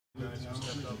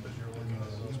stepped up as you're looking at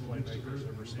those playmakers,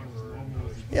 the receiver and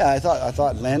those? Yeah, I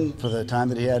thought Len, for the time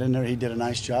that he had in there, he did a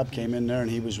nice job. Came in there and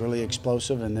he was really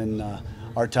explosive. And then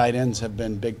our tight ends have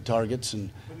been big targets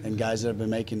and guys that have been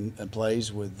making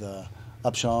plays with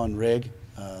Upshaw and Rigg.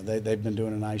 They've been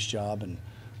doing a nice job. And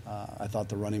I thought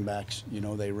the running backs,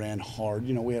 they ran hard.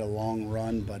 We had a long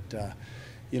run, but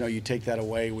you take that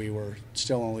away, we were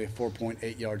still only at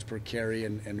 4.8 yards per carry,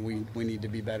 and we need to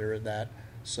be better at that.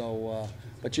 So,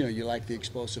 but you like the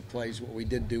explosive plays. What we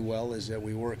did do well is that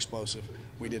we were explosive.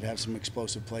 We did have some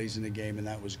explosive plays in the game, and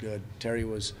that was good. Terry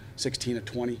was 16 of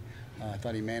 20. I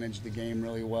thought he managed the game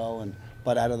really well,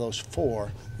 but out of those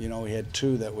 4, we had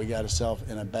 2 that we got ourselves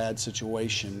in a bad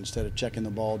situation. Instead of checking the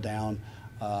ball down,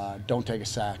 don't take a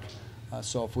sack.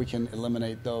 So if we can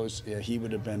eliminate those, he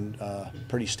would have been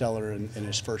pretty stellar in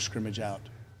his first scrimmage out.